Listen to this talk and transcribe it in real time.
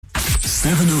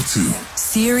702.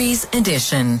 Series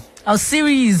edition. Our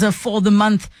series for the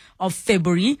month of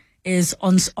February is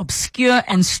on obscure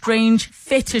and strange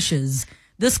fetishes.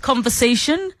 This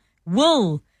conversation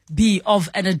will be of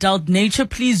an adult nature.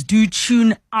 Please do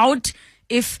tune out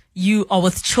if you are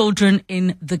with children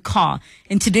in the car.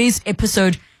 In today's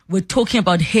episode, we're talking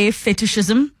about hair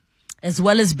fetishism, as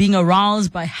well as being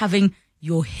aroused by having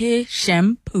your hair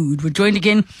shampooed. We're joined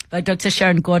again by Dr.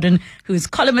 Sharon Gordon, who is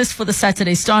columnist for the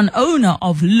Saturday Star and owner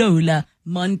of Lola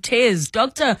Montez.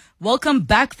 Doctor, welcome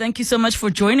back. Thank you so much for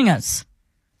joining us.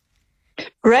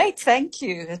 Great, thank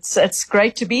you. It's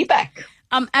great to be back.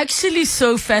 I'm actually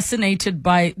so fascinated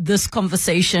by this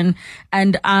conversation,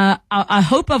 and I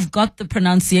hope I've got the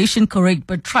pronunciation correct,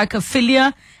 but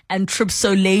trichophilia and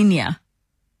trypsolania.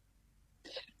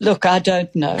 Look, I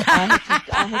don't know. I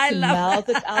had to mouth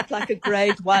it out like a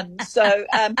grade one. So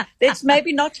let's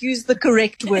maybe not use the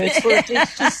correct words for it.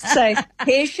 Let's just say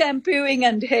hair shampooing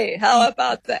and hair. How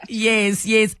about that? Yes.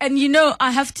 And,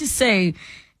 I have to say,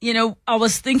 I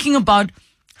was thinking about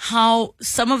how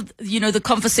some of, the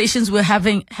conversations we're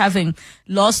having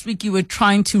last week, you were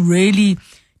trying to really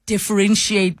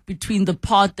differentiate between the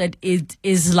part that it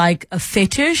is like a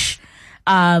fetish,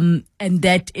 and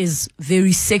that is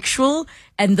very sexual,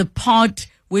 and the part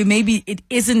where maybe it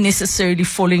isn't necessarily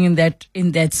falling in that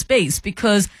space.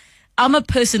 Because I'm a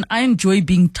person, I enjoy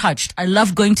being touched. I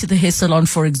love going to the hair salon,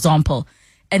 for example,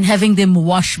 and having them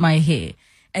wash my hair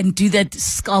and do that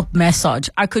scalp massage.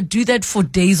 I could do that for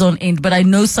days on end, but I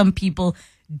know some people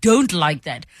don't like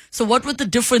that. So what would the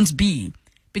difference be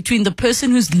between the person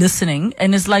who's listening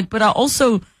and is like, but I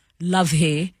also love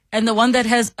hair, and the one that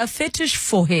has a fetish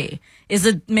for hair? Is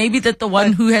it maybe that the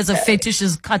one who has a fetish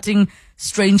is cutting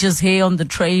strangers' hair on the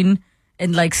train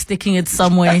and like sticking it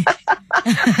somewhere?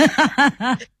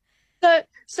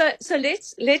 So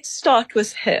let's start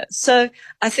with hair. So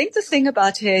I think the thing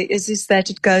about hair is that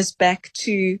it goes back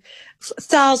to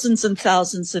thousands and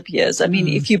thousands of years. I mean,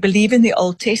 if you believe in the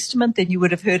Old Testament, then you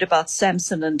would have heard about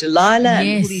Samson and Delilah,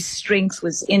 and all his strength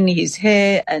was in his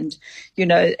hair, and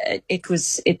there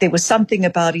was something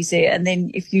about his hair. And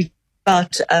then if you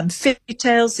about fairy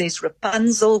tales, there's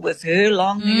Rapunzel with her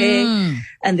long hair,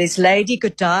 and there's Lady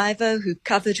Godiva who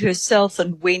covered herself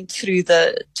and went through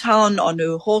the town on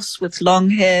her horse with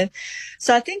long hair.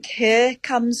 So I think hair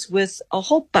comes with a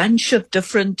whole bunch of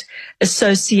different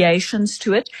associations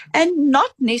to it, and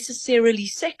not necessarily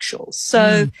sexual.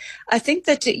 So I think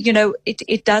that,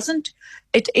 it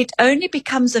only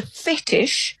becomes a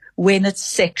fetish when it's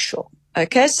sexual.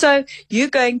 Okay, so you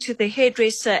going to the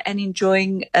hairdresser and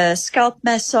enjoying a scalp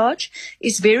massage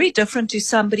is very different to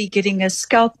somebody getting a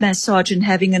scalp massage and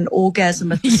having an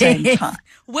orgasm at the same time.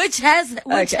 Which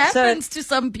happens to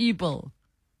some people.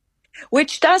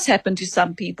 Which does happen to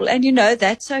some people. And,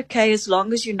 that's okay as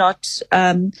long as you're not,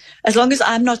 as long as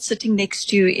I'm not sitting next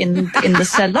to you in the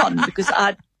salon, because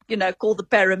I'd call the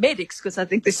paramedics because I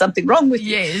think there's something wrong with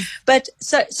you. Yes. But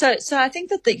so I think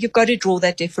that you've got to draw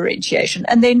that differentiation.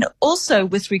 And then also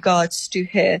with regards to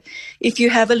hair, if you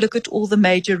have a look at all the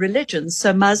major religions,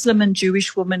 so Muslim and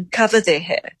Jewish women cover their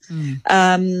hair.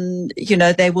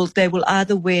 They will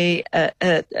either wear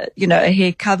a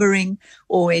hair covering,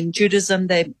 or in Judaism,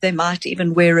 they might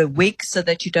even wear a wig so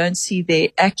that you don't see their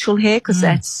actual hair, because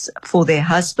that's for their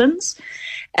husbands.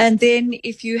 And then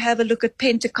if you have a look at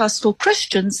Pentecostal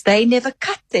Christians, they never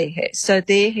cut their hair. So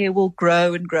their hair will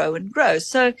grow and grow and grow.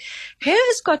 So hair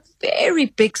has got very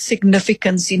big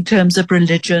significance in terms of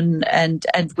religion and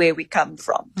where we come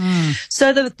from.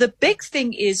 So the big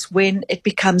thing is when it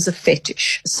becomes a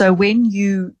fetish. So when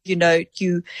you are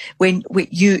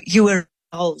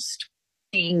aroused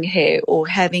seeing hair or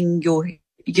having your,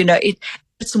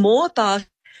 it's more about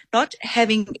not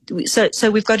having, so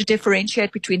we've got to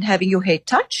differentiate between having your hair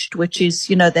touched, which is,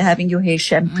 they're having your hair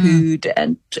shampooed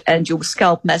and your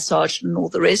scalp massaged and all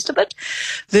the rest of it,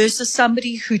 versus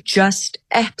somebody who just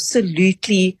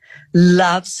absolutely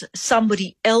loves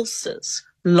somebody else's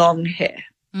long hair.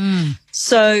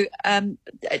 So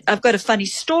I've got a funny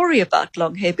story about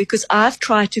long hair, because I've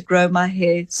tried to grow my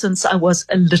hair since I was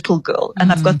a little girl,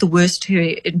 and I've got the worst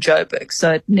hair in Joburg,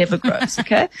 so it never grows,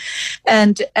 okay?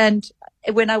 And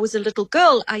when I was a little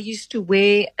girl, I used to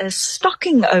wear a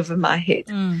stocking over my head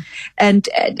and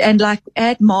like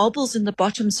add marbles in the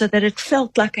bottom so that it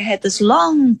felt like I had this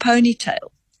long ponytail.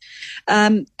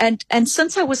 And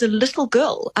since I was a little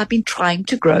girl, I've been trying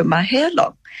to grow my hair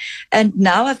long. And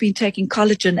now I've been taking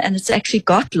collagen, and it's actually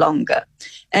got longer.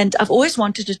 And I've always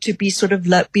wanted it to be sort of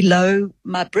below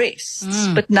my breasts.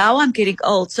 But now I'm getting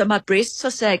old, so my breasts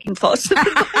are sagging faster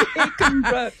than my hair can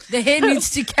grow. The hair needs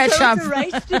to catch up. It's a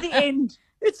race to the end.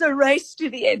 It's a race to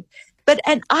the end.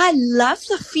 and I love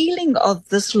the feeling of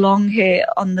this long hair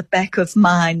on the back of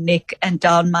my neck and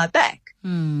down my back.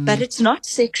 But it's not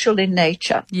sexual in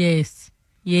nature. Yes.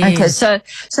 Yes. Okay,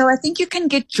 so I think you can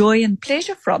get joy and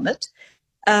pleasure from it.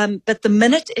 But the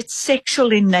minute it's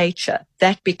sexual in nature,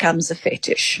 that becomes a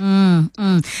fetish. And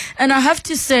I have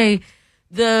to say,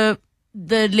 the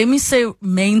let me say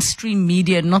mainstream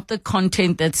media, not the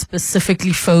content that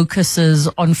specifically focuses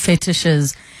on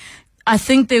fetishes, I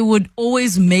think they would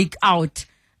always make out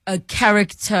a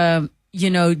character,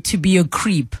 to be a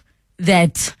creep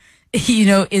that,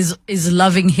 is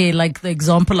loving hair, like the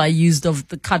example I used of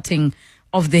the cutting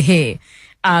of the hair.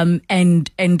 And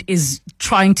is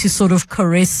trying to sort of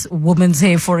caress women's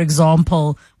hair, for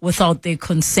example, without their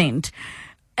consent.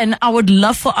 And I would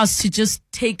love for us to just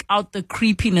take out the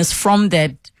creepiness from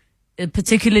that,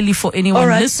 particularly for anyone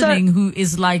listening who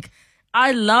is like,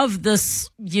 I love this,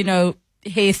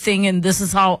 hair thing, and this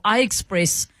is how I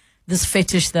express this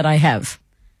fetish that I have.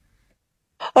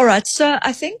 All right. So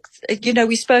I think,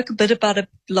 we spoke a bit about it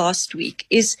last week,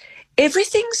 is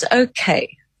everything's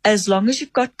okay as long as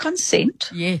you've got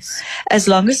consent. Yes. As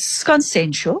long as it's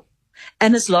consensual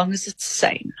and as long as it's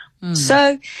sane.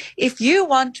 So if you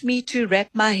want me to wrap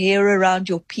my hair around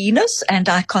your penis and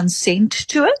I consent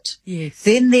to it, yes,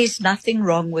 then there's nothing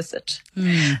wrong with it.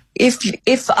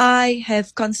 If I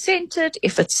have consented,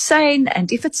 if it's sane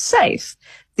and if it's safe,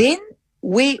 then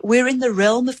we're in the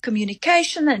realm of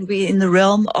communication and we're in the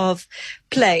realm of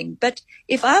playing. But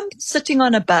if I'm sitting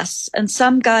on a bus and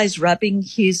some guy's rubbing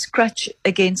his crutch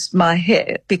against my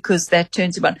hair because that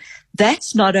turns him on,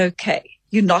 that's not okay.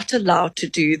 You're not allowed to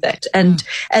do that. And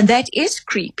that is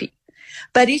creepy.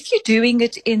 But if you're doing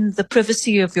it in the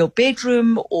privacy of your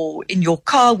bedroom or in your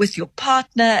car with your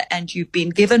partner and you've been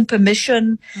given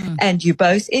permission and you're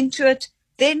both into it,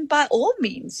 then by all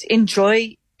means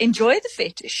enjoy the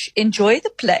fetish, enjoy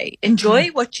the play, enjoy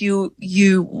what you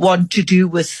want to do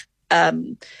with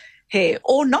hair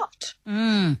or not.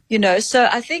 So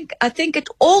I think it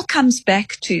all comes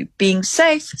back to being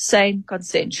safe, sane,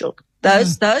 consensual.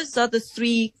 Those are the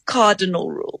three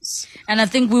cardinal rules. And I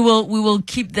think we will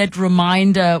keep that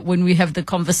reminder when we have the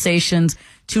conversations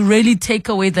to really take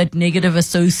away that negative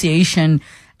association,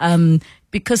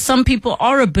 because some people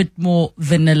are a bit more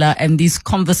vanilla and these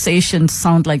conversations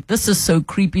sound like this is so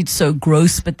creepy, so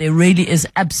gross, but there really is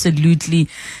absolutely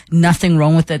nothing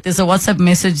wrong with that. There's a WhatsApp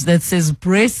message that says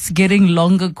breasts getting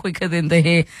longer quicker than the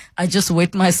hair. I just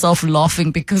wet myself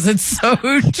laughing because it's so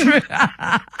true.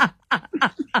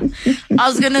 I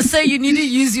was going to say you need to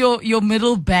use your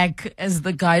middle back as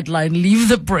the guideline. Leave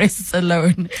the breasts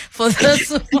alone for this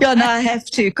one. Yeah, no, I have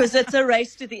to because it's a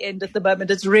race to the end at the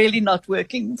moment. It's really not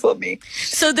working for me.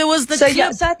 So there was so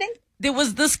I think there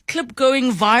was this clip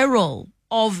going viral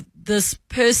of this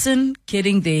person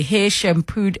getting their hair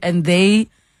shampooed and they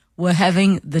were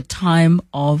having the time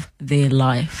of their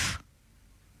life.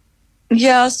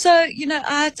 Yeah, so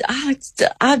I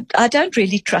don't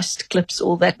really trust clips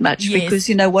all that much because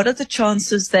what are the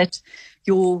chances that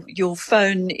your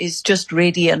phone is just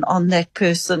ready and on that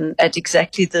person at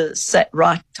exactly the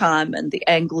right time and the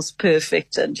angle's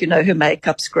perfect and her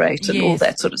makeup's great and all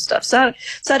that sort of stuff. So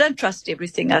I don't trust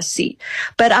everything I see,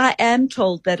 but I am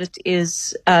told that it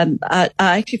is. I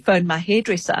actually phoned my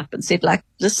hairdresser up and said, like,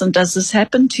 listen, does this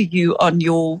happen to you on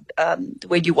your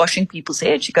when you're washing people's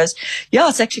hair? And she goes, yeah,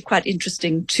 it's actually quite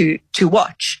interesting to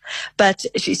watch. But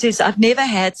she says, I've never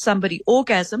had somebody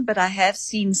orgasm, but I have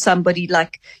seen somebody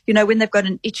like, when they've got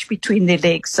an itch between their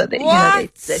legs, so that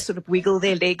they sort of wiggle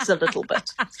their legs a little bit.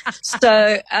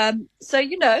 So I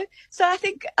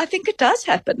think it does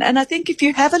happen, and I think if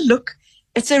you have a look,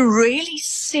 it's a really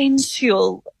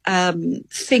sensual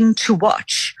thing to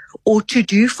watch or to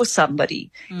do for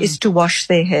somebody is to wash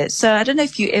their hair. So I don't know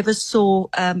if you ever saw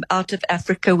Out of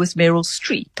Africa with Meryl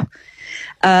Streep.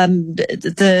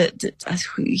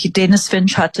 Dennis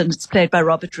Finch Hutton, it's played by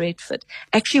Robert Redford,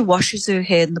 actually washes her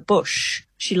hair in the bush.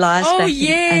 She lies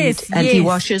back and he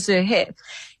washes her hair.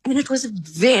 And it was a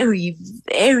very,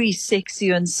 very sexy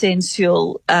and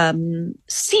sensual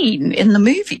scene in the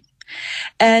movie.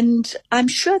 And I'm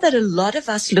sure that a lot of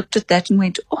us looked at that and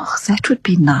went, oh, that would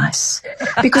be nice.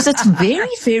 Because it's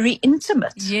very, very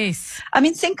intimate. Yes. I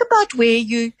mean, think about where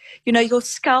your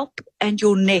scalp and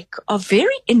your neck are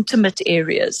very intimate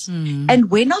areas.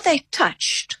 And when are they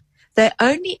touched? They're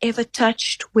only ever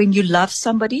touched when you love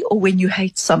somebody or when you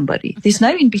hate somebody. There's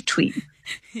no in between.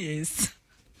 Yes.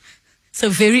 So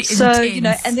very intense. So,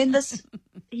 and then this,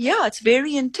 Yeah, it's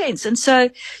very intense. And so,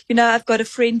 I've got a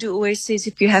friend who always says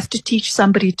if you have to teach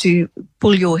somebody to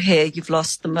pull your hair, you've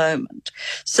lost the moment.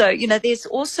 So, there's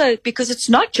also, because it's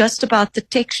not just about the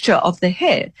texture of the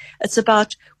hair, it's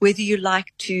about whether you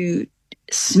like to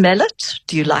smell it.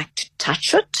 Do you like to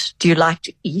touch it? Do you like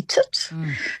to eat it?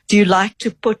 Do you like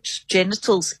to put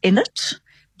genitals in it?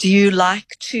 Do you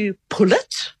like to pull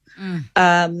it?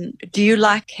 Do you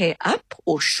like hair up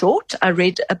or short? I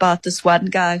read about this one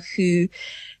guy who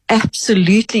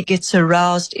absolutely gets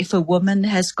aroused if a woman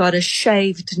has got a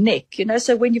shaved neck,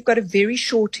 so when you've got a very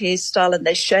short hairstyle and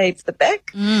they shave the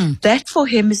back, that for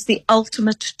him is the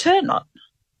ultimate turn on.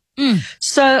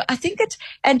 So I think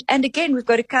and again, we've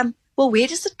got to come, well, where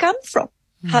does it come from?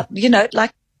 How,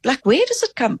 like where does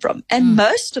it come from? And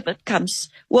most of it comes,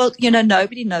 well,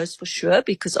 nobody knows for sure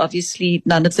because obviously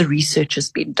none of the research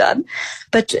has been done.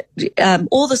 But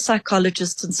all the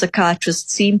psychologists and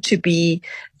psychiatrists seem to be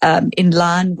in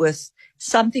line with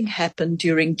something happened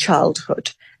during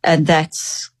childhood, and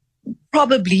that's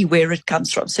probably where it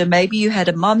comes from. So maybe you had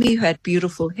a mommy who had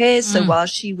beautiful hair. So while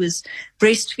she was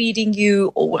breastfeeding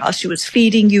you or while she was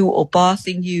feeding you or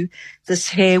bathing you, this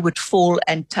hair would fall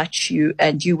and touch you.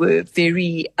 And you were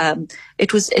very,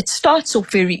 it starts off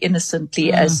very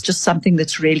innocently as just something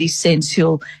that's really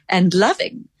sensual and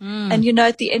loving. And,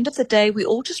 at the end of the day, we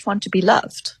all just want to be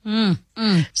loved.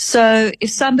 So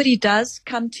if somebody does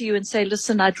come to you and say,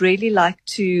 listen, I'd really like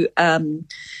to,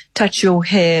 touch your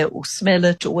hair or smell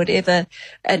it or whatever,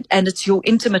 and it's your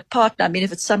intimate partner. I mean,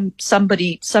 if it's some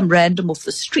random off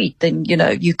the street, then,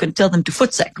 you can tell them to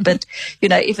footsack. But,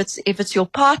 if it's your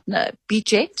partner, be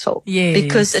gentle. Yes.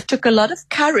 Because it took a lot of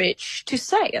courage to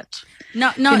say it.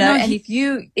 No. And if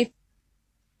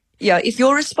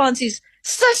your response is,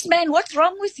 sis man, what's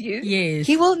wrong with you? Yes.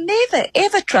 He will never,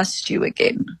 ever trust you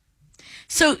again.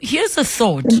 So here's a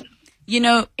thought.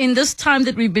 In this time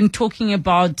that we've been talking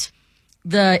about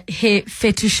the hair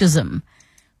fetishism,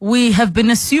 we have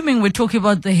been assuming we're talking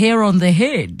about the hair on the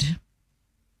head.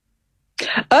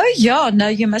 Oh yeah, no,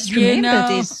 you must remember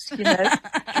there's,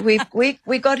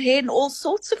 we got hair in all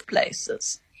sorts of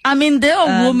places. I mean, there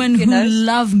are women who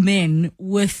love men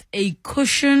with a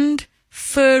cushioned,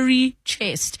 furry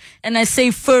chest. And I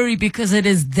say furry because it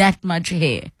is that much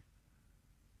hair.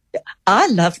 I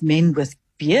love men with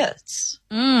beards.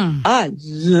 I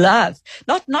love,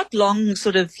 not long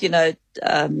sort of, De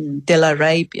La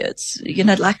Rey beards,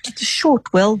 like the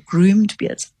short, well-groomed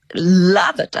beards.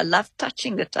 Love it. I love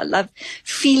touching it. I love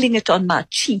feeling it on my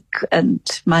cheek and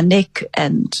my neck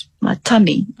and my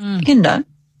tummy,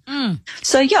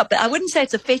 So yeah, but I wouldn't say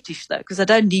it's a fetish though, because I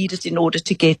don't need it in order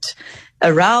to get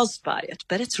aroused by it,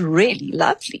 but it's really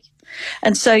lovely.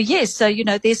 And so, yes,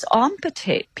 there's armpit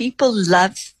hair. People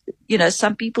love,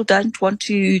 some people don't want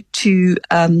to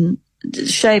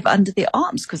shave under their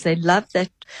arms because they love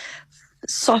that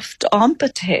soft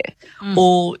armpit hair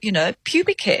or,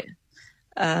 pubic hair.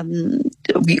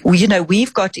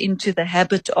 We've got into the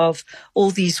habit of all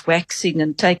these waxing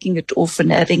and taking it off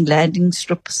and having landing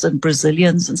strips and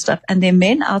Brazilians and stuff. And there are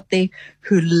men out there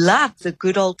who love the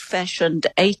good old fashioned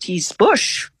 80s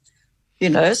bush,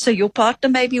 so your partner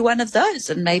may be one of those.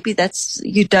 And maybe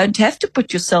you don't have to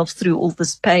put yourself through all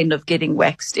this pain of getting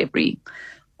waxed every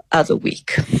other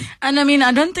week. And I mean,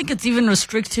 I don't think it's even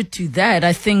restricted to that.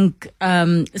 I think,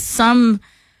 some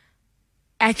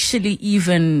actually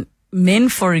even men,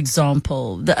 for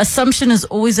example, the assumption is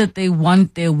always that they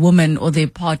want their woman or their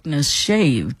partners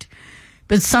shaved.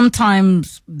 But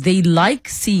sometimes they like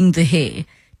seeing the hair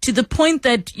to the point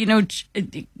that,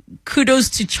 kudos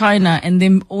to China and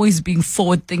them always being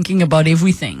forward thinking about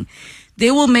everything.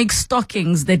 They will make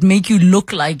stockings that make you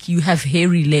look like you have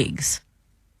hairy legs.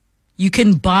 You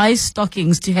can buy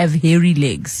stockings to have hairy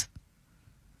legs.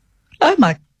 Oh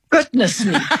my goodness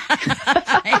me.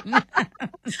 I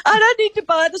don't need to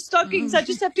buy the stockings. I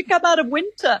just have to come out of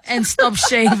winter. And stop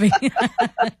shaving.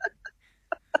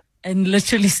 And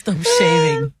literally stop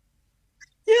shaving.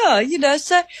 Yeah,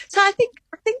 so I think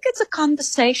it's a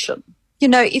conversation.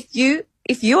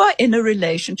 If you are in a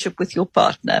relationship with your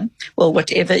partner, well,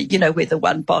 whatever, whether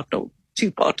one partner or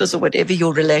two partners or whatever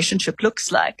your relationship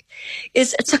looks like,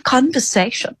 it's a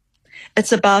conversation.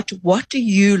 It's about what do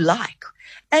you like?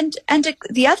 And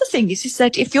the other thing is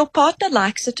that if your partner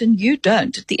likes it and you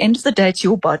don't, at the end of the day, it's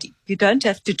your body. You don't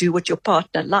have to do what your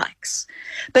partner likes.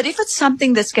 But if it's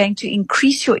something that's going to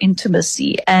increase your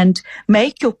intimacy and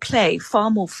make your play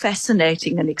far more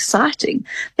fascinating and exciting,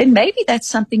 then maybe that's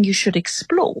something you should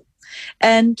explore.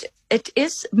 And it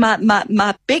is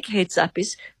my big heads up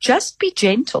is just be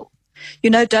gentle.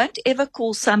 Don't ever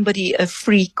call somebody a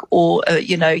freak or,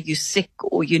 you're sick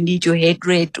or you need your head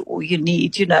read or you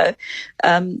need,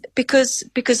 because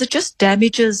it just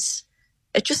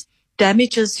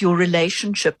damages your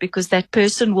relationship, because that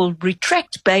person will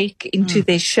retract back into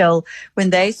their shell when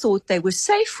they thought they were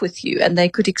safe with you and they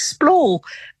could explore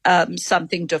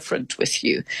something different with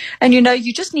you. And,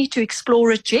 you just need to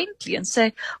explore it gently and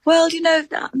say, well,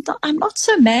 I'm not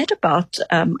so mad about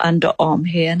underarm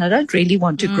hair, and I don't really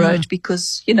want to grow it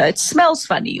because, it smells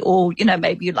funny, or,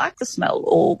 maybe you like the smell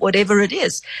or whatever it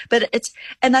is.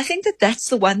 And I think that that's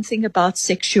the one thing about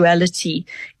sexuality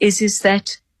is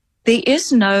that there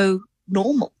is no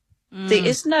normal. There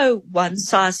is no one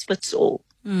size fits all.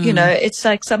 It's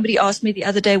like somebody asked me the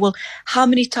other day, well, how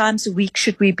many times a week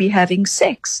should we be having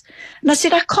sex? And I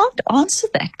said, I can't answer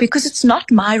that because it's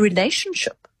not my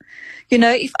relationship.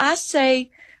 If I say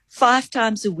 5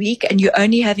 times a week and you're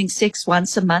only having sex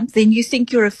once a month, then you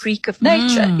think you're a freak of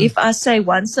nature. If I say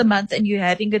once a month and you're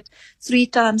having it 3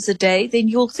 times a day, then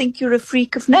you'll think you're a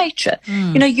freak of nature.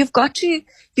 You've got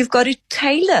to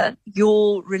tailor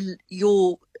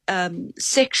your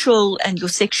sexual and your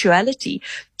sexuality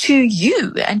to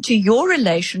you and to your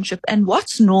relationship and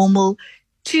what's normal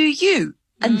to you.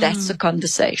 And that's a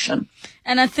conversation.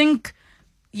 And I think,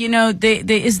 there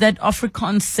is that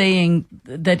Afrikaans saying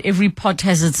that every pot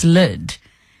has its lid.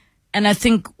 And I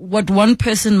think what one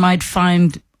person might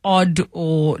find odd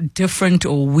or different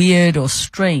or weird or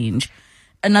strange,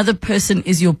 another person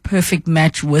is your perfect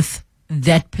match with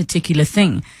that particular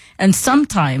thing. And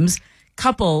sometimes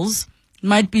couples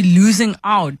might be losing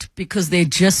out because they're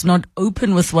just not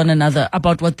open with one another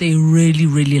about what they really,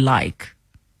 really like.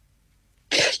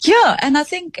 Yeah, and I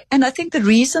think the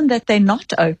reason that they're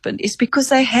not open is because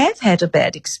they have had a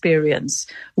bad experience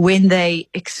when they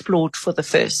explored for the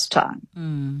first time.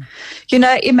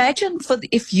 Imagine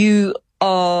if you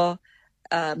are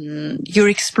you're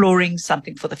exploring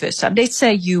something for the first time. Let's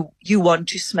say you want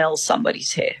to smell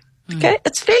somebody's hair. Okay,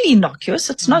 it's fairly innocuous.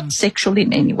 It's not sexual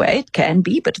in any way. It can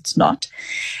be, but it's not.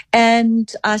 And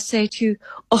I say to you,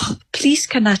 oh, please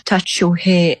can I touch your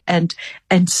hair and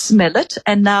smell it?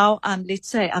 And now let's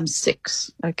say I'm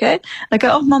 6. Okay. I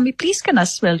go, oh, mommy, please can I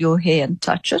smell your hair and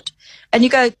touch it? And you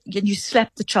go, and you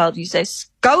slap the child. You say,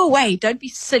 go away. Don't be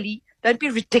silly. Don't be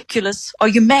ridiculous. Are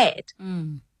you mad?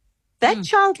 That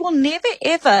child will never,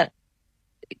 ever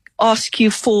ask you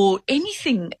for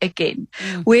anything again.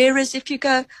 Whereas if you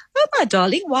go, oh, my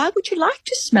darling, why would you like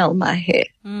to smell my hair?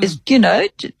 Do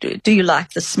you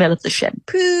like the smell of the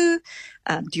shampoo?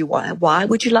 Why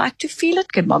would you like to feel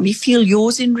it? Can mommy feel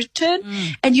yours in return?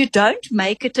 And you don't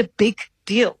make it a big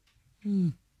deal.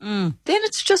 Then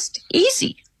it's just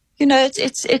easy.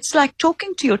 It's like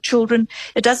talking to your children.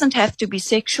 It doesn't have to be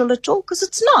sexual at all, because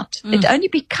it's not. It only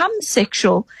becomes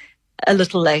sexual a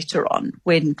little later on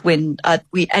when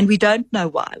we don't know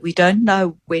why. We don't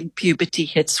know when puberty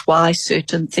hits why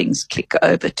certain things click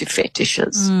over to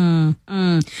fetishes.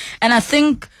 And I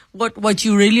think what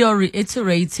you really are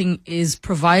reiterating is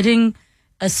providing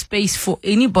a space for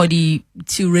anybody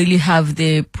to really have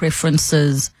their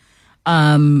preferences,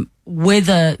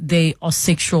 whether they are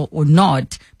sexual or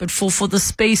not, but for the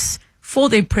space for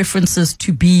their preferences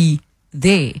to be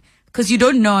there. Because you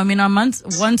don't know. I mean, I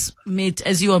once met,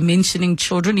 as you are mentioning,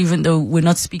 children, even though we're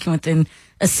not speaking within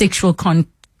a sexual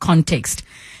context.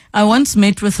 I once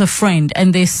met with a friend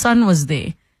and their son was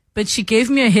there. But she gave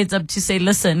me a heads up to say,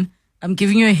 listen, I'm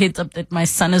giving you a heads up that my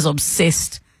son is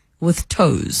obsessed with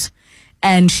toes.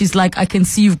 And she's like, I can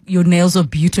see your nails are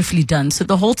beautifully done. So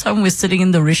the whole time we're sitting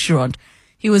in the restaurant,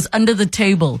 he was under the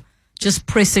table, just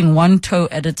pressing one toe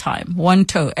at a time, one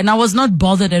toe. And I was not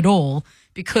bothered at all,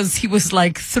 because he was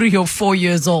like 3 or 4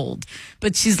 years old.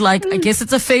 But she's like, I guess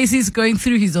it's a phase he's going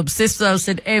through. He's obsessed. So I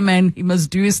said, hey, man, he must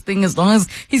do his thing as long as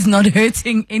he's not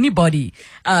hurting anybody.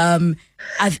 I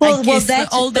guess the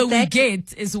older we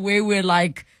get is where we're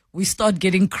like, we start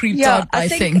getting creeped out by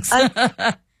things.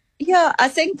 I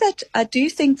do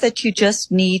think that you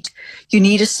just need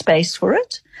a space for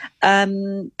it.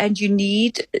 And you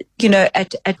need,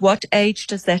 at what age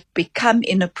does that become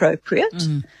inappropriate?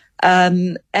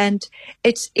 And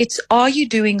it's, are you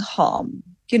doing harm?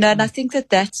 And I think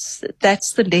that's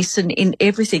the lesson in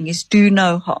everything is do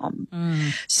no harm.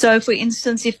 So for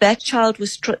instance, if that child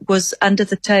was under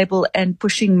the table and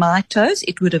pushing my toes,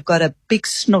 it would have got a big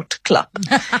snot clap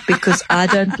because I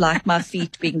don't like my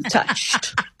feet being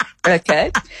touched.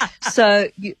 Okay. So,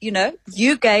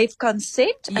 you gave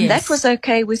consent and that was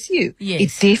okay with you. Yes.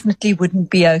 It definitely wouldn't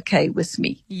be okay with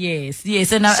me. Yes.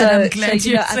 And I'm glad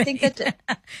you I think that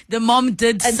the mom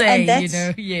did say,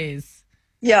 yes.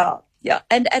 Yeah.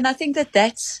 And I think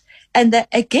that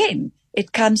again,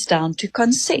 it comes down to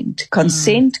consent.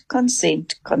 Consent,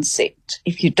 consent, consent.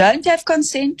 If you don't have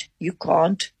consent, you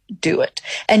can't do it.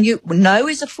 And no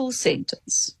is a full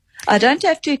sentence. I don't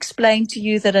have to explain to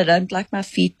you that I don't like my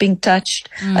feet being touched.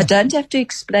 I don't have to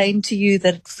explain to you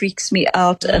that it freaks me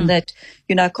out and that,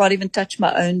 I can't even touch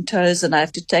my own toes and I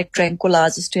have to take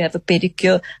tranquilizers to have a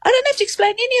pedicure. I don't have to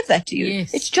explain any of that to you.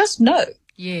 Yes. It's just no.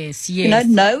 Yes, yes.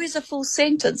 No is a full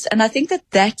sentence. And I think that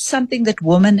that's something that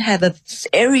women have a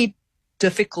very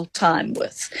difficult time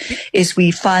with, is we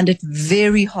find it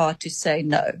very hard to say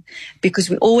no because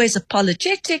we're always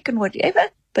apologetic and whatever.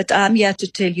 But I'm here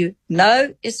to tell you,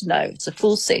 no is no. It's a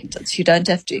full sentence. You don't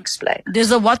have to explain.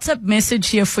 There's a WhatsApp message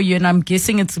here for you, and I'm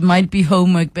guessing it might be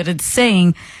homework, but it's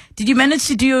saying, did you manage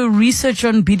to do your research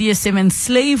on BDSM and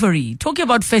slavery? Talking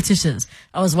about fetishes,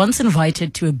 I was once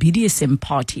invited to a BDSM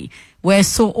party where I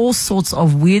saw all sorts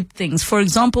of weird things. For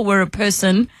example, where a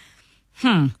person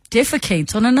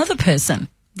defecates on another person.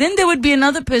 Then there would be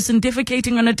another person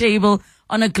defecating on a table,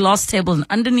 on a glass table, and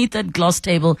underneath that glass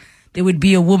table, there would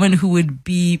be a woman who would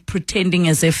be pretending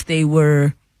as if they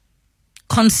were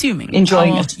consuming.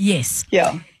 Enjoying it. Yes.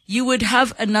 Yeah. You would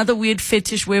have another weird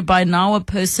fetish whereby now a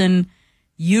person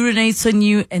urinates on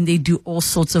you and they do all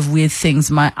sorts of weird things.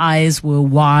 My eyes were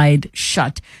wide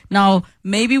shut. Now,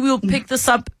 maybe we'll pick this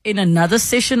up in another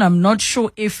session. I'm not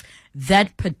sure if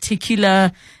that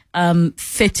particular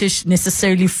fetish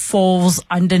necessarily falls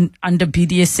under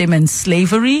BDSM and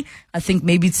slavery. I think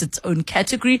maybe it's its own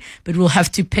category, but we'll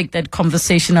have to pick that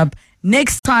conversation up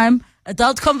next time.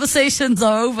 Adult conversations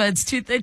are over. It's 2:30.